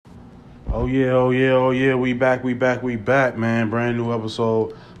Oh yeah, oh yeah, oh yeah. We back, man. Brand new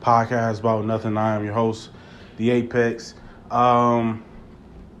episode, podcast about nothing. I am your host, the Apex. I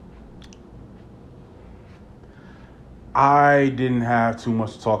didn't have too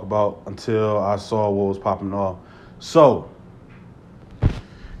much to talk about until I saw what was popping off. So,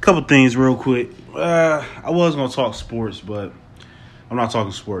 couple things real quick. I was gonna talk sports, but I'm not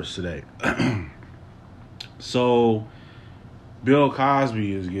talking sports today. So, Bill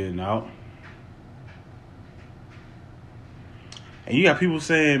Cosby is getting out. And you got people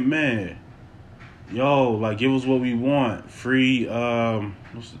saying, man, yo, like, give us what we want. Free,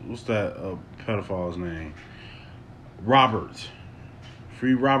 what's that pedophile's name? Robert.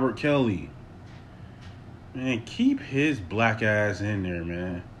 Free Robert Kelly. Man, keep his black ass in there,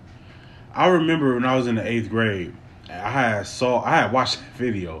 man. I remember when I was in the 8th grade, I had watched that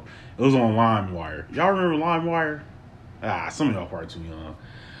video. It was on LimeWire. Y'all remember LimeWire? Some of y'all probably too young.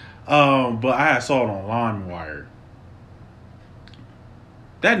 But I saw it on LimeWire.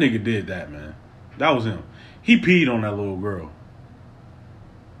 That nigga did that, man. That was him. He peed on that little girl.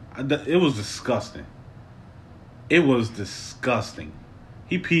 It was disgusting. It was disgusting.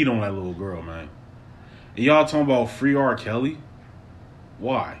 He peed on that little girl, man. And y'all talking about free R. Kelly?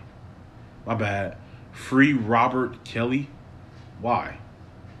 Why? My bad. Free Robert Kelly? Why?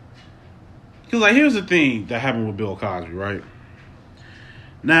 Because, like, here's the thing that happened with Bill Cosby, right?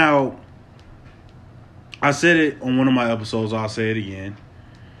 Now, I said it on one of my episodes. I'll say it again.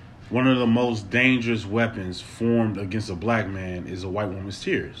 One of the most dangerous weapons formed against a black man is a white woman's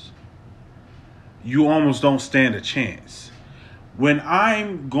tears. You almost don't stand a chance. When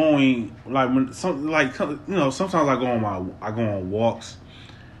I'm going, sometimes I go on walks.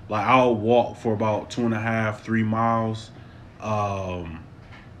 Like, I'll walk for about 2.5, 3 miles, trying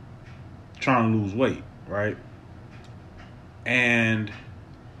to lose weight, right? And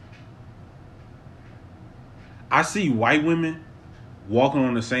I see white women walking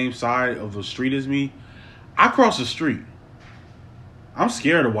on the same side of the street as me. I cross the street. I'm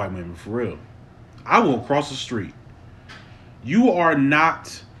scared of white women, for real. I will cross the street. You are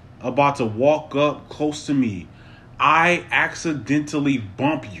not about to walk up close to me. I accidentally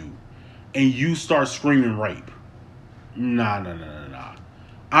bump you and you start screaming rape. Nah.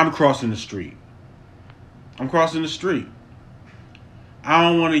 I'm crossing the street. I'm crossing the street. I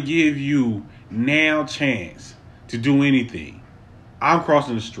don't want to give you now chance to do anything. I'm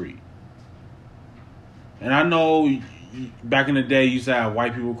crossing the street. And I know back in the day, you used to have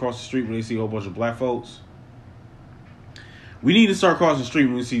white people cross the street when they see a whole bunch of black folks. We need to start crossing the street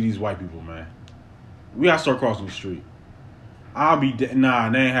when we see these white people, man. We gotta start crossing the street. Nah, that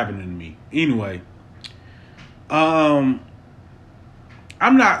ain't happening to me. Anyway, I'm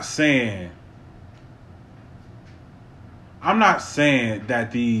not saying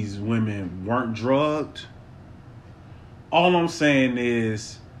that these women weren't drugged. All I'm saying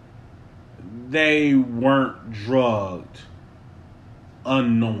is they weren't drugged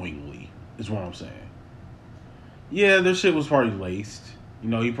unknowingly, is what I'm saying. Yeah, their shit was probably laced. You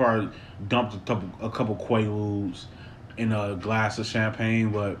know, he probably dumped a couple Quaaludes in a glass of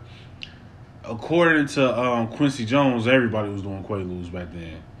champagne, but according to Quincy Jones, everybody was doing Quaaludes back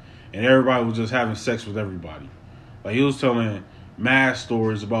then. And everybody was just having sex with everybody. Like, he was telling mad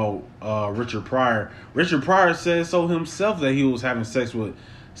stories about Richard Pryor. Richard Pryor said so himself that he was having sex with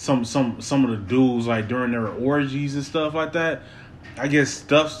some of the dudes, like, during their orgies and stuff like that. I guess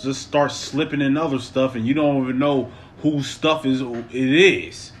stuff just starts slipping in other stuff, and you don't even know whose stuff it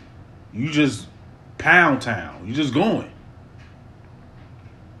is. You just pound town. You just going.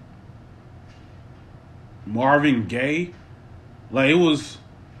 Marvin Gaye, like, it was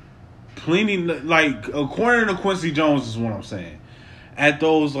plenty. Like, according to Quincy Jones, is what I'm saying. At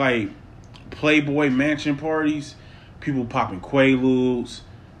those, like, Playboy Mansion parties, people popping Quaaludes,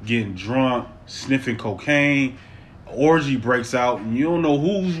 getting drunk, sniffing cocaine. Orgy breaks out, and you don't know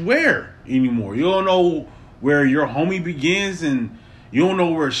who's where anymore. You don't know where your homie begins, and you don't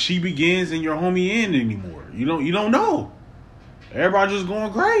know where she begins and your homie end anymore. You don't know. Everybody just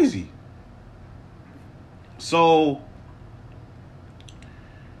going crazy. So,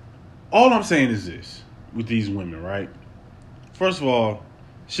 all I'm saying is this with these women, right? First of all,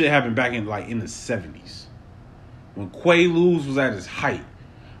 shit happened back in the 70s. When Quaaludes was at its height.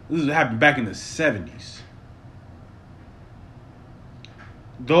 This happened back in the 70s.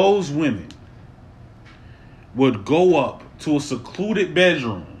 Those women would go up to a secluded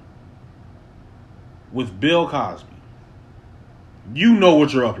bedroom with Bill Cosby. You know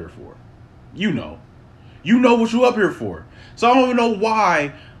what you're up here for. You know what you're up here for. So I don't even know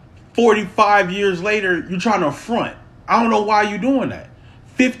why 45 years later you're trying to front. I don't know why you're doing that.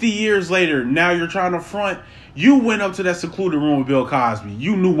 50 years later, now you're trying to front. You went up to that secluded room with Bill Cosby.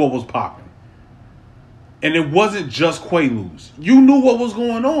 You knew what was popping. And it wasn't just Quaaludes. You knew what was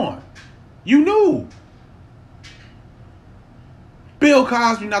going on. You knew. Bill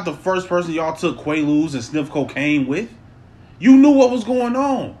Cosby not the first person y'all took Quaaludes and sniffed cocaine with. You knew what was going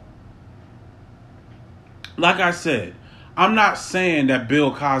on. Like I said, I'm not saying that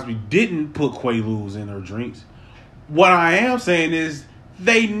Bill Cosby didn't put Quaaludes in her drinks. What I am saying is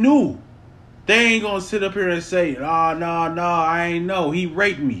they knew. They ain't gonna sit up here and say, no, I ain't know. He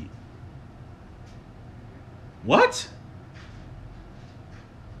raped me. What?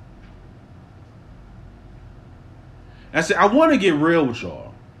 I said, I want to get real with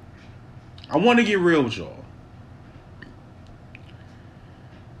y'all.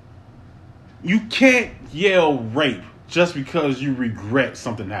 You can't yell rape just because you regret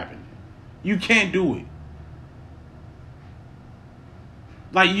something happened. You can't do it.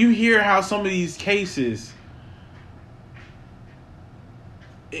 Like, you hear how some of these cases,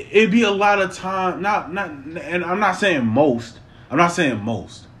 it'd be a lot of time, and I'm not saying most,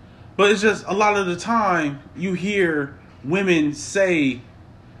 but it's just a lot of the time you hear women say,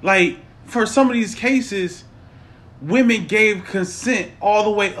 like, for some of these cases, women gave consent all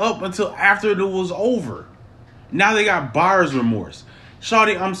the way up until after it was over. Now they got buyer's remorse.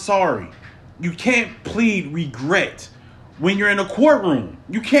 Shawty, I'm sorry. You can't plead regret when you're in a courtroom.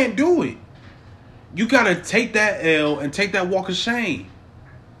 You can't do it. You gotta take that L and take that walk of shame.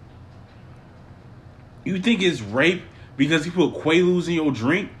 You think it's rape because he put Quaaludes in your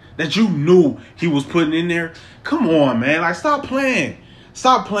drink that you knew he was putting in there? Come on, man. Like, stop playing.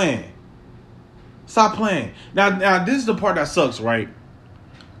 Now, this is the part that sucks, right?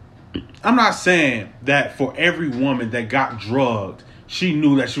 I'm not saying that for every woman that got drugged, she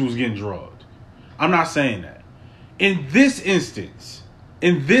knew that she was getting drugged. I'm not saying that. In this instance,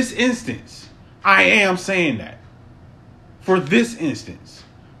 I am saying that. For this instance,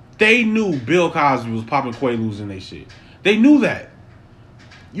 they knew Bill Cosby was popping Quaaludes in their shit. They knew that.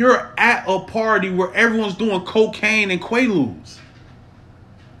 You're at a party where everyone's doing cocaine and Quaaludes.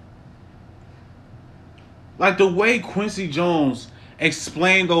 Like the way Quincy Jones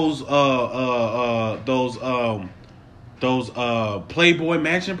explained those Playboy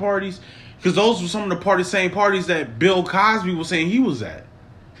Mansion parties, because those were some of the same parties that Bill Cosby was saying he was at.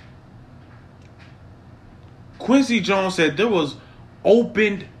 Quincy Jones said there was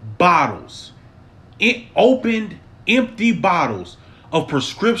opened empty bottles of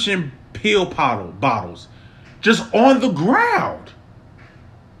prescription pill bottles just on the ground.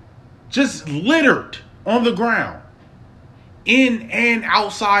 Just littered on the ground. In and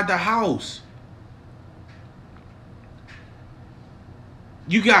outside the house.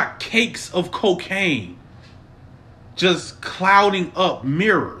 You got cakes of cocaine just clouding up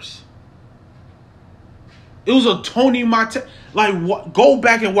mirrors. It was a Tony Montana. Like, go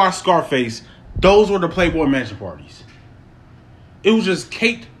back and watch Scarface. Those were the Playboy Mansion parties. It was just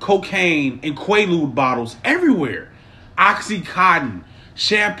caked cocaine and Quaalude bottles everywhere. Oxycontin,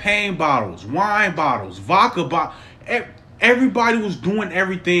 champagne bottles, wine bottles, vodka bottles. Everybody was doing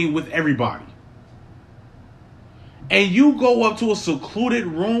everything with everybody. And you go up to a secluded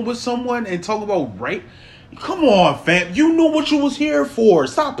room with someone and talk about rape? Come on, fam. You knew what you was here for.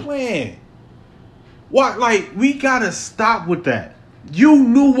 Stop playing. What? Like, we gotta stop with that. You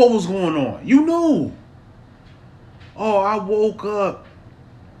knew what was going on. You knew. Oh, I woke up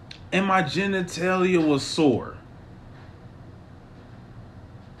and my genitalia was sore.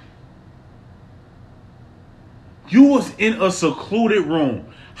 You was in a secluded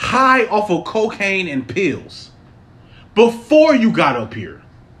room, high off of cocaine and pills, before you got up here.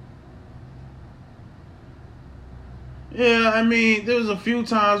 Yeah, I mean, there was a few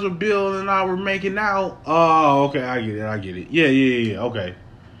times where Bill and I were making out. Oh, okay, I get it. Yeah, okay.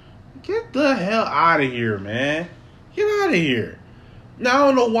 Get the hell out of here, man. Get out of here. Now, I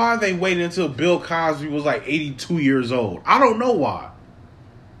don't know why they waited until Bill Cosby was like 82 years old. I don't know why.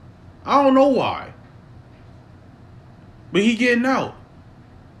 But he getting out.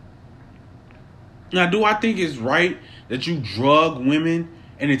 Now, do I think it's right that you drug women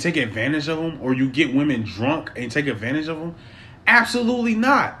and then take advantage of them? Or you get women drunk and take advantage of them? Absolutely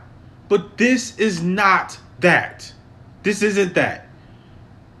not. But this is not that. This isn't that.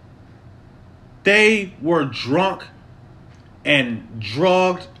 They were drunk and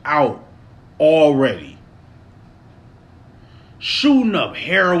drugged out already. Shooting up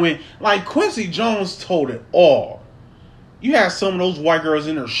heroin. Like, Quincy Jones told it all. You had some of those white girls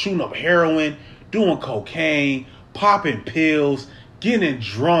in there shooting up heroin, doing cocaine, popping pills, getting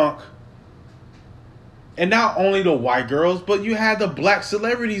drunk. And not only the white girls, but you had the black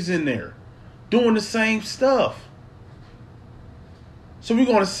celebrities in there doing the same stuff. So we're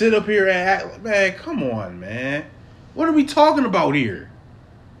going to sit up here and act, man, come on, man. What are we talking about here?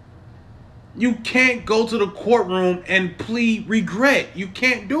 You can't go to the courtroom and plead regret. You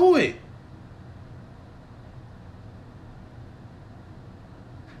can't do it.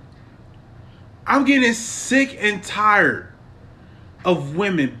 I'm getting sick and tired of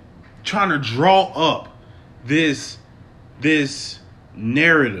women trying to draw up this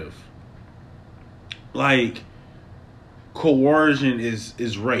narrative. Like coercion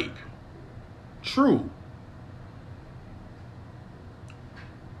is rape. True.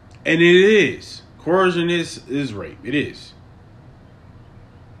 And it is. Coercion is rape. It is.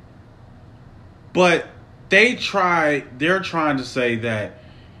 But they're trying to say that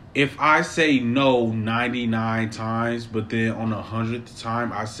if I say no 99 times, but then on the 100th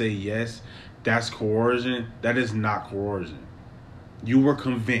time I say yes, that's coercion. That is not coercion. You were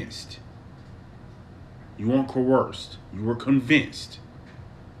convinced. You weren't coerced. You were convinced.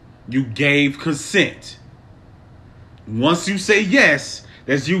 You gave consent. Once you say yes,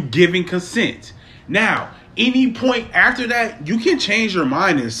 that's you giving consent. Now, any point after that, you can change your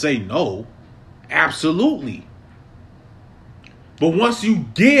mind and say no. Absolutely. But once you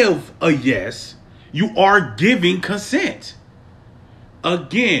give a yes, you are giving consent.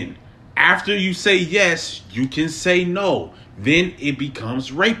 Again, after you say yes, you can say no. Then it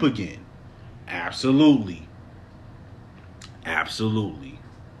becomes rape again. Absolutely. Absolutely.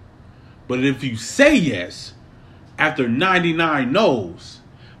 But if you say yes after 99 no's,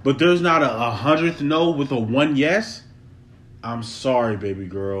 but there's not a 100th no with a 1 yes, I'm sorry, baby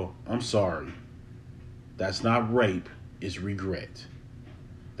girl. I'm sorry. That's not rape. It's regret.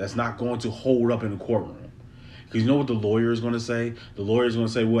 That's not going to hold up in the courtroom. Because you know what the lawyer is going to say? The lawyer is going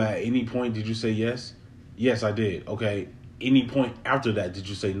to say, well, at any point did you say yes? Yes, I did. Okay. Any point after that did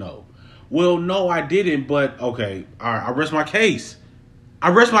you say no? Well, no, I didn't, but okay. All right, I rest my case. I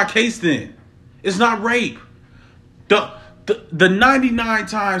rest my case then. It's not rape. The 99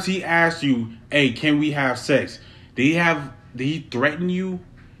 times he asked you, hey, can we have sex? Did he threaten you?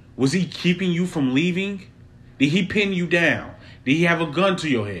 Was he keeping you from leaving? Did he pin you down? Did he have a gun to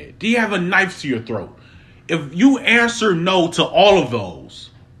your head? Did he have a knife to your throat? If you answer no to all of those,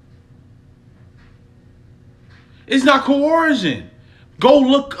 it's not coercion. Go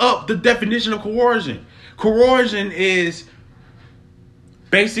look up the definition of coercion. Coercion is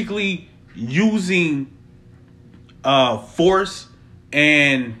basically using force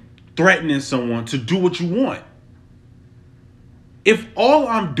and threatening someone to do what you want. If all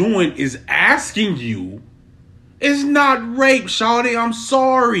I'm doing is asking you, it's not rape, shawty. I'm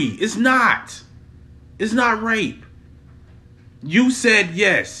sorry. It's not. It's not rape. You said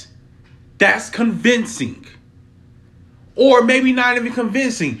yes. That's convincing. Or maybe not even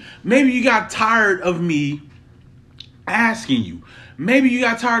convincing. Maybe you got tired of me asking you. Maybe you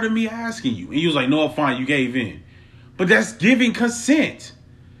got tired of me asking you. And you was like, no, fine, you gave in. But that's giving consent.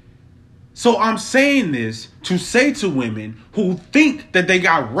 So I'm saying this to say to women who think that they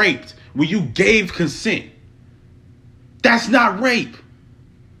got raped when you gave consent. That's not rape.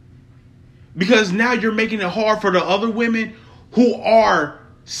 Because now you're making it hard for the other women who are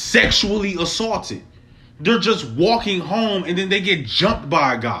sexually assaulted. They're just walking home and then they get jumped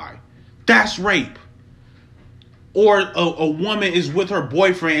by a guy. That's rape. Or a woman is with her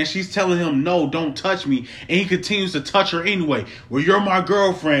boyfriend and she's telling him, no, don't touch me. And he continues to touch her anyway. Well, you're my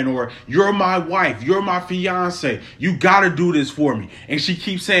girlfriend, or you're my wife. You're my fiance. You got to do this for me. And she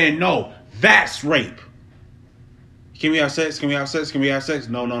keeps saying, no, that's rape. Can we have sex? Can we have sex? Can we have sex?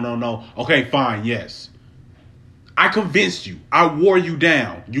 No, no, no, no. Okay, fine. Yes. I convinced you. I wore you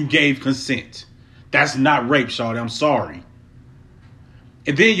down. You gave consent. That's not rape, shawty. I'm sorry.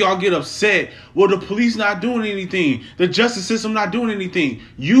 And then y'all get upset. Well, the police not doing anything. The justice system not doing anything.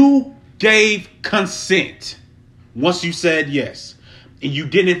 You gave consent once you said yes. And you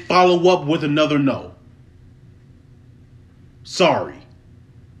didn't follow up with another no. Sorry.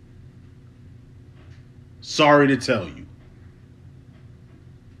 Sorry to tell you.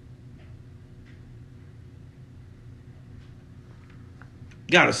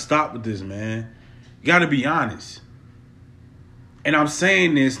 You gotta stop with this, man. You gotta be honest. And I'm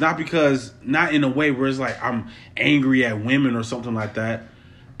saying this not in a way where it's like I'm angry at women or something like that.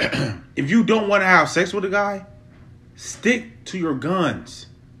 If you don't want to have sex with a guy, stick to your guns.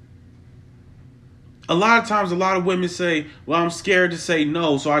 A lot of times, a lot of women say, well, I'm scared to say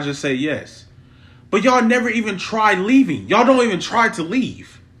no, so I just say yes. But y'all never even tried leaving. Y'all don't even try to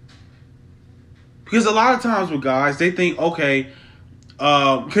leave. Because a lot of times with guys, they think, okay,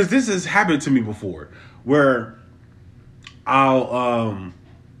 because this has happened to me before, where I'll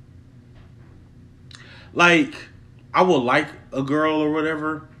like I will like a girl or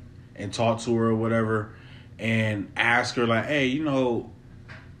whatever and talk to her or whatever and ask her like, hey, would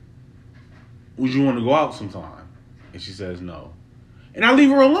you want to go out sometime? And she says no. And I leave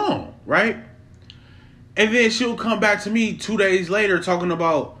her alone, right? And then she'll come back to me 2 days later talking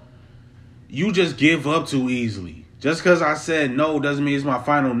about, you just give up too easily. Just because I said no doesn't mean it's my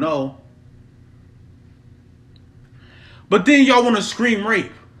final no. But then y'all want to scream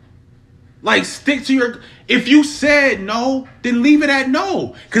rape. Like, stick to your... If you said no, then leave it at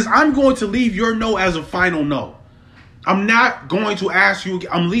no. Because I'm going to leave your no as a final no. I'm not going to ask you...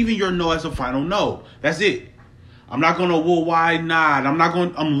 I'm leaving your no as a final no. That's it. I'm not going to, well, why not?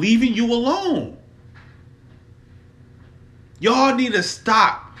 I'm leaving you alone. Y'all need to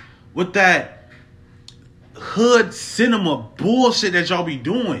stop with that hood cinema bullshit that y'all be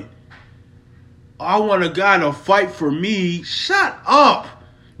doing. I want a guy to fight for me. Shut up.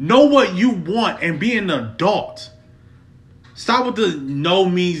 Know what you want and be an adult. Stop with the no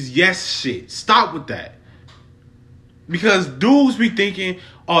means yes shit. Stop with that. Because dudes be thinking,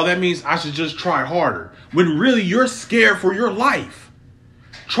 oh, that means I should just try harder. When really you're scared for your life.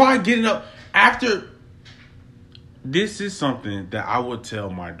 Try getting up after. This is something that I would tell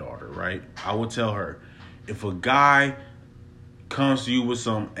my daughter, right? I would tell her, if a guy comes to you with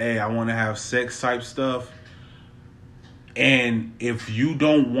some, hey, I want to have sex type stuff, and if you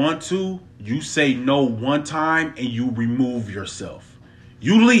don't want to, you say no one time and you remove yourself.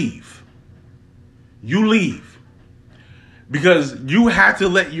 You leave. You leave. Because you have to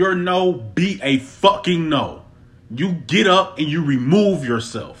let your no be a fucking no. You get up and you remove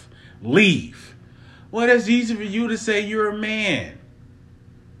yourself. Leave. Well, that's easy for you to say you're a man.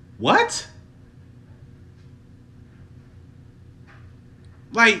 What?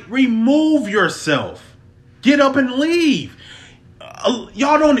 Like, remove yourself. Get up and leave.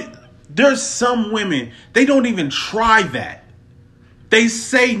 Y'all don't... There's some women, they don't even try that. They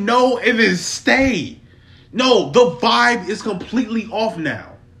say no and then stay. No, the vibe is completely off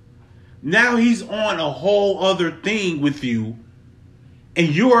now. Now he's on a whole other thing with you, and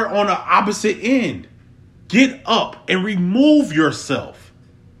you're on the opposite end. Get up and remove yourself.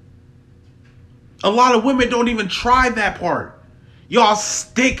 A lot of women don't even try that part. Y'all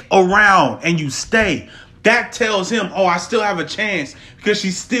stick around and you stay. That tells him, oh, I still have a chance because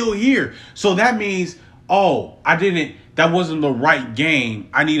she's still here. So that means, oh, that wasn't the right game.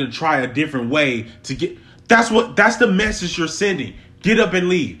 I need to try a different way to get... That's the message you're sending. Get up and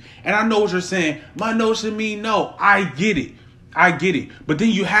leave. And I know what you're saying. My no should mean no. I get it. But then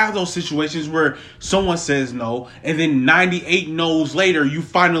you have those situations where someone says no, and then 98 no's later, you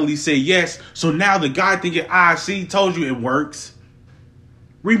finally say yes. So now the guy thinking, see, told you it works.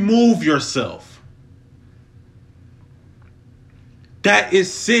 Remove yourself. That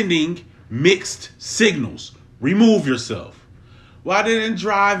is sending mixed signals. Remove yourself. Well, I didn't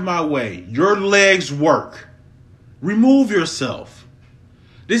drive my way. Your legs work. Remove yourself.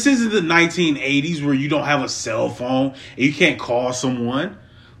 This isn't the 1980s where you don't have a cell phone and you can't call someone.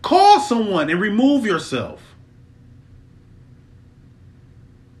 Call someone and remove yourself.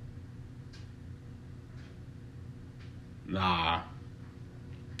 Nah.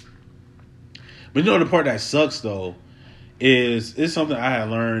 But the part that sucks though is it's something I had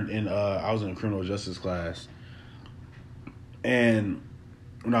learned I was in a criminal justice class. And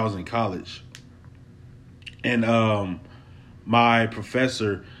when I was in college, and my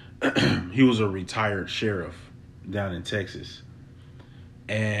professor, he was a retired sheriff down in Texas,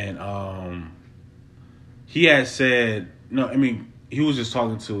 and he had said, he was just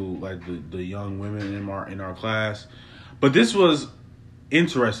talking to like the young women in our class, but this was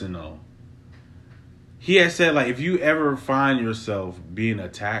interesting though. He had said, like, if you ever find yourself being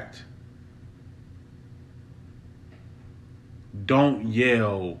attacked, don't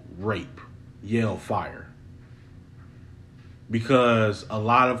yell rape, yell fire. Because a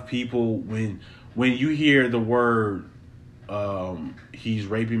lot of people, when you hear the word he's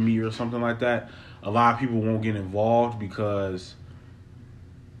raping me or something like that, a lot of people won't get involved because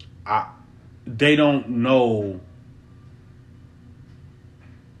they don't know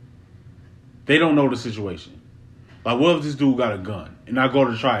the situation. Like, what if this dude got a gun and I go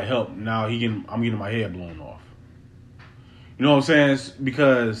to try to help? Now I'm getting my head blown off. You know what I'm saying? It's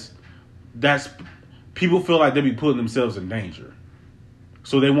because people feel like they be putting themselves in danger,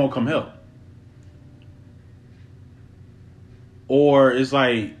 so they won't come help. Or it's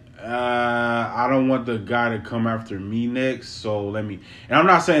like, I don't want the guy to come after me next, so let me. And I'm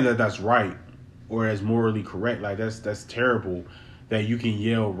not saying that that's right or as morally correct. Like that's terrible that you can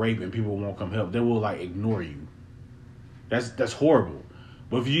yell rape and people won't come help. They will like ignore you. That's horrible.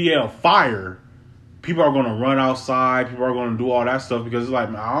 But if you yell fire, people are gonna run outside. People are gonna do all that stuff because it's like,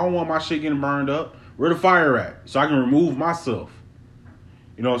 man, I don't want my shit getting burned up. Where the fire at? So I can remove myself.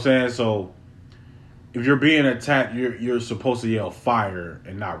 You know what I'm saying? So if you're being attacked, you're supposed to yell fire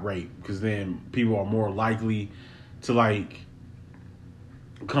and not rape, because then people are more likely to like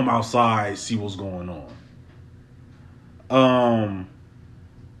come outside, see what's going on.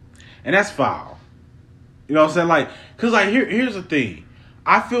 And that's foul. You know what I'm saying? Like, cause like here's the thing.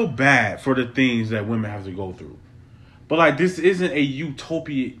 I feel bad for the things that women have to go through, but like this isn't a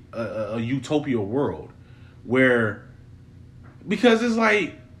utopia world where, because it's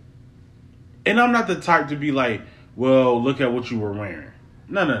like, and I'm not the type to be like, well, look at what you were wearing.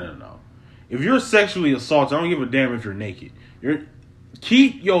 No. If you're sexually assaulted, I don't give a damn if you're naked.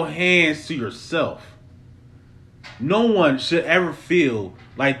 Keep your hands to yourself. No one should ever feel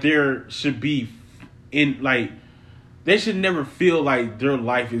like there should be they should never feel like their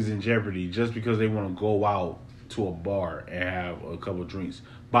life is in jeopardy just because they want to go out to a bar and have a couple of drinks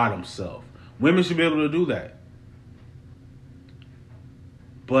by themselves. Women should be able to do that.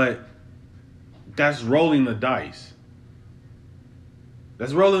 But that's rolling the dice.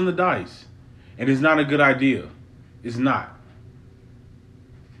 That's rolling the dice. And it's not a good idea. It's not.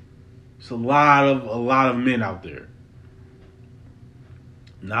 It's a lot of men out there.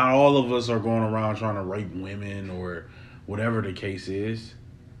 Not all of us are going around trying to rape women or whatever the case is.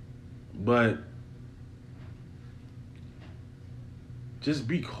 But just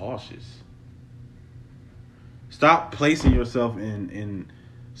be cautious. Stop placing yourself in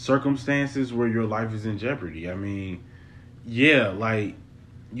circumstances where your life is in jeopardy. I mean, yeah, like,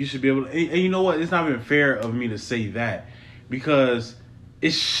 you should be able to, and you know what? It's not even fair of me to say that, because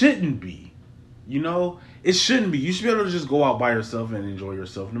it shouldn't be. You know? It shouldn't be. You should be able to just go out by yourself and enjoy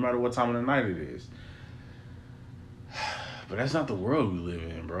yourself no matter what time of the night it is. But that's not the world we live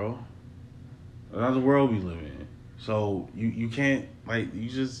in, bro. That's not the world we live in. So you can't, like, you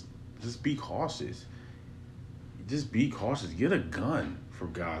just be cautious. Just be cautious. Get a gun, for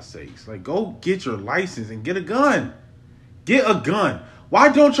God's sakes. Like, go get your license and get a gun. Get a gun. Why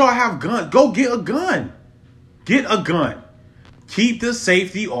don't y'all have guns? Go get a gun. Get a gun. Keep the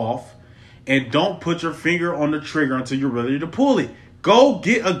safety off and don't put your finger on the trigger until you're ready to pull it. Go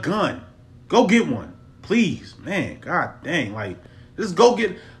get a gun. Go get one. Please. Man, god dang. Like, just go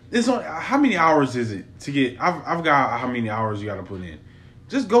get this. How many hours is it to get? I've got how many hours you got to put in.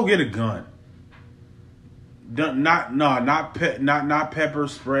 Just go get a gun. Not pepper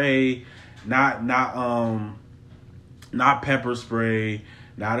spray, not pepper spray,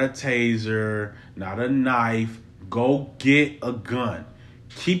 not a taser, not a knife. Go get a gun.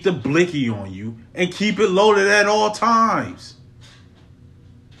 Keep the blicky on you and keep it loaded at all times.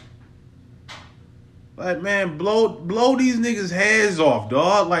 Like, man, blow these niggas' heads off,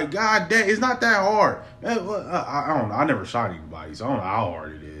 dog. Like, god damn, it's not that hard. Man, I don't know. I never shot anybody, so I don't know how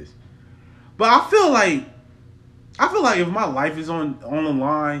hard it is. But I feel like if my life is on the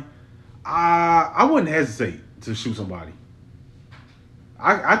line, I wouldn't hesitate to shoot somebody.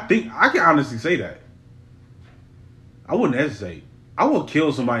 I think I can honestly say that. I wouldn't hesitate. I would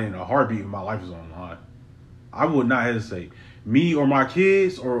kill somebody in a heartbeat if my life is on the line. I would not hesitate. Me or my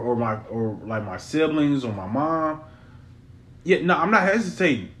kids or my siblings or my mom. Yeah, no, I'm not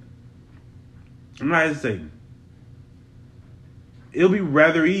hesitating. It'll be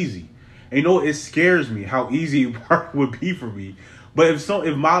rather easy. And you know, it scares me how easy it would be for me. But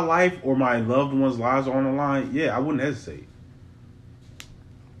if my life or my loved ones' lives are on the line, yeah, I wouldn't hesitate.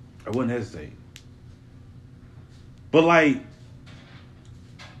 But like,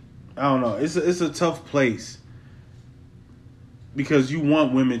 I don't know. It's a tough place because you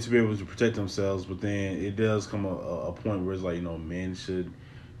want women to be able to protect themselves, but then it does come a point where it's like, you know, men should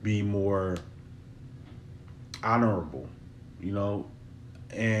be more honorable, you know.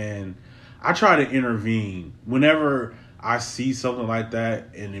 And I try to intervene whenever I see something like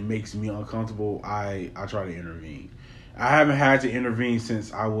that and it makes me uncomfortable. I try to intervene. I haven't had to intervene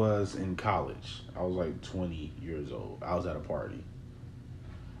since I was in college. I was like 20 years old. I was at a party.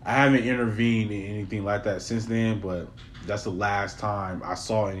 I haven't intervened in anything like that since then, but that's the last time I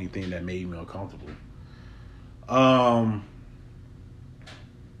saw anything that made me uncomfortable.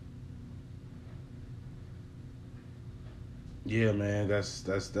 Yeah, man, that's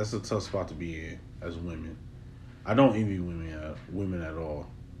a tough spot to be in as women. I don't envy women at all.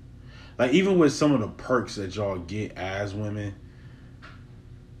 Like, even with some of the perks that y'all get as women,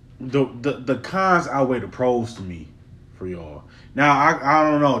 the cons outweigh the pros to me for y'all. Now, I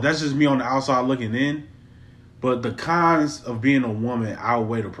don't know. That's just me on the outside looking in. But the cons of being a woman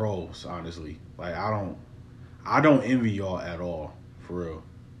outweigh the pros, honestly. Like I don't envy y'all at all, for real.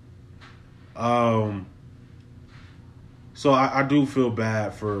 So I do feel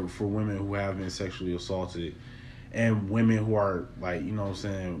bad for women who have been sexually assaulted and women who are like, you know what I'm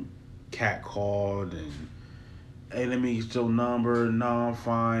saying, catcalled and hey, let me get your number. No, I'm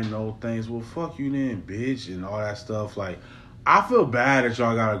fine. No thanks. Well, fuck you then, bitch, and all that stuff. Like, I feel bad that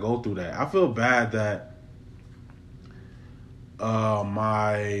y'all gotta go through that. I feel bad that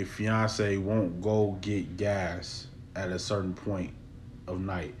my fiance won't go get gas at a certain point of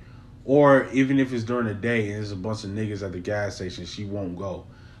night. Or even if it's during the day and there's a bunch of niggas at the gas station, she won't go.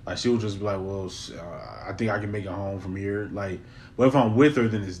 Like, she'll just be like, well, I think I can make it home from here. Like, but if I'm with her,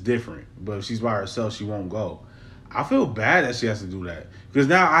 then it's different. But if she's by herself, she won't go. I feel bad that she has to do that. Because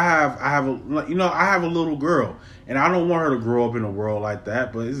now I have a little girl. And I don't want her to grow up in a world like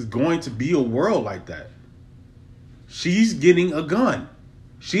that. But it's going to be a world like that. She's getting a gun.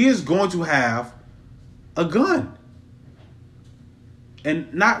 She is going to have a gun.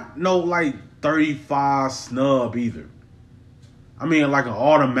 And not no like 35 snub either. I mean like an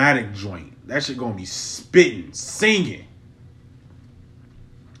automatic joint. That shit gonna be spitting, singing.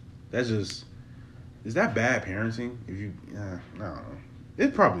 That's just... Is that bad parenting? If you... I don't know.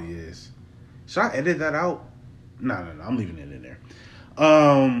 It probably is. Should I edit that out? No. I'm leaving it in there.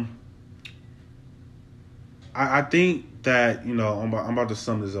 I think that, you know, I'm about to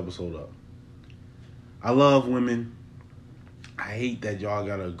sum this episode up. I love women. I hate that y'all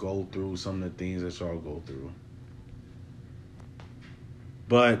gotta go through some of the things that y'all go through.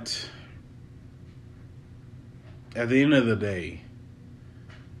 But at the end of the day,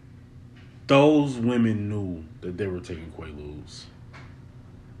 those women knew that they were taking Quaaludes.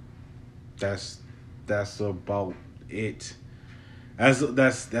 That's about it.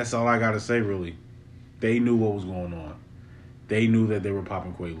 That's all I gotta say, really. They knew what was going on. They knew that they were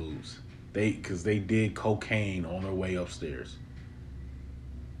popping Quaaludes. Because they did cocaine on their way upstairs.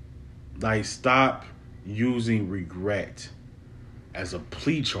 Like, stop using regret as a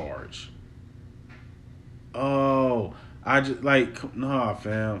plea charge. Oh, I just, like, nah,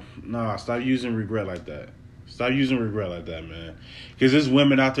 fam. Nah, stop using regret like that. Stop using regret like that, man. Because there's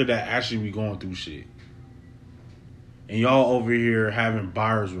women out there that actually be going through shit. And y'all over here having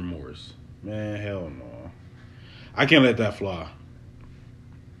buyer's remorse. Man, hell no. I can't let that fly.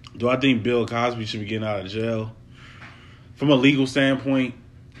 Do I think Bill Cosby should be getting out of jail? From a legal standpoint,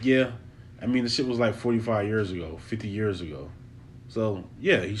 yeah. I mean, the shit was like 45 years ago, 50 years ago. So,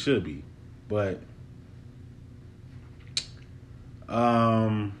 yeah, he should be. But,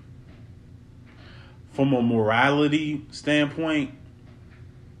 from a morality standpoint,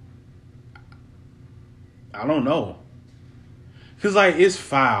 I don't know. Because, like, it's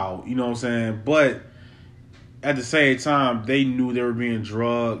foul, you know what I'm saying? But at the same time, they knew they were being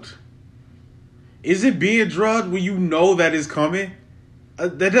drugged. Is it being drugged when you know that it's coming?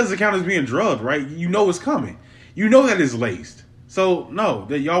 That doesn't count as being drugged, right? You know it's coming. You know that it's laced. So, no,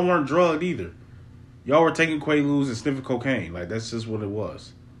 that y'all weren't drugged either. Y'all were taking Quaaludes and sniffing cocaine. Like, that's just what it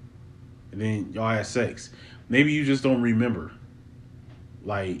was. And then y'all had sex. Maybe you just don't remember,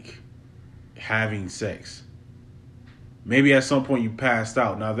 like, having sex. Maybe at some point you passed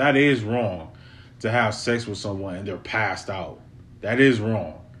out. Now, that is wrong. To have sex with someone and they're passed out. That is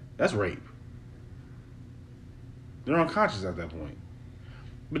wrong. That's rape. They're unconscious at that point.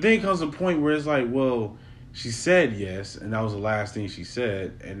 But then it comes a point where it's like, well, she said yes, and that was the last thing she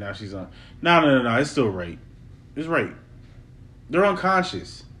said, and now she's on. No. It's still rape. It's rape. They're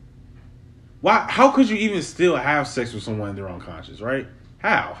unconscious. Why? How could you even still have sex with someone and they're unconscious, right?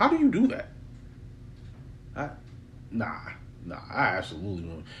 How? How do you do that? Nah, I absolutely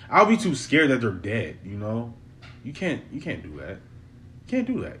won't. I'll be too scared that they're dead, you know? You can't do that. You can't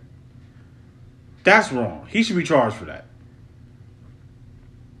do that. That's wrong. He should be charged for that.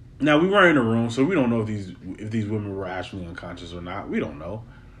 Now, we weren't in the room, so we don't know if these women were actually unconscious or not. We don't know.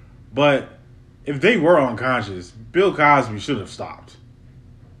 But if they were unconscious, Bill Cosby should have stopped.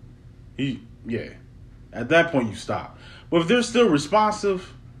 At that point, you stop. But if they're still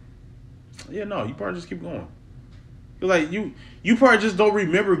responsive, you probably just keep going. Like, you probably just don't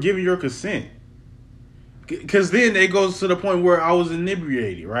remember giving your consent. Because then it goes to the point where I was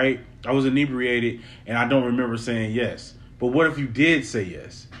inebriated, right? I was inebriated, and I don't remember saying yes. But what if you did say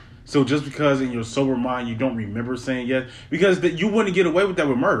yes? So just because in your sober mind you don't remember saying yes? Because you wouldn't get away with that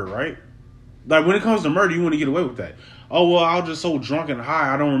with murder, right? Like, when it comes to murder, you wouldn't get away with that. Oh, well, I was just so drunk and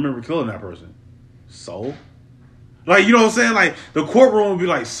high, I don't remember killing that person. So? Like, you know what I'm saying? Like, the courtroom would be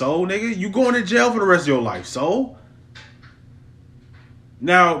like, so, nigga? You going to jail for the rest of your life, so?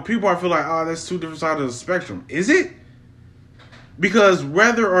 Now, people I feel like, oh, that's two different sides of the spectrum. Is it? Because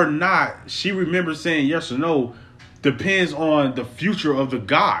whether or not she remembers saying yes or no depends on the future of the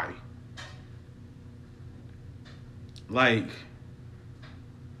guy. Like,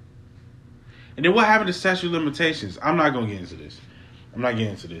 and then what happened to statute of limitations? I'm not going to get into this.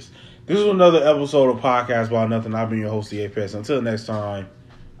 This is another episode of Podcast About Nothing. I've been your host, the Apex. Until next time,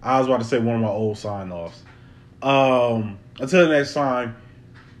 I was about to say one of my old sign-offs. Until next time,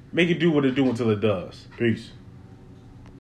 make it do what it do until it does. Peace.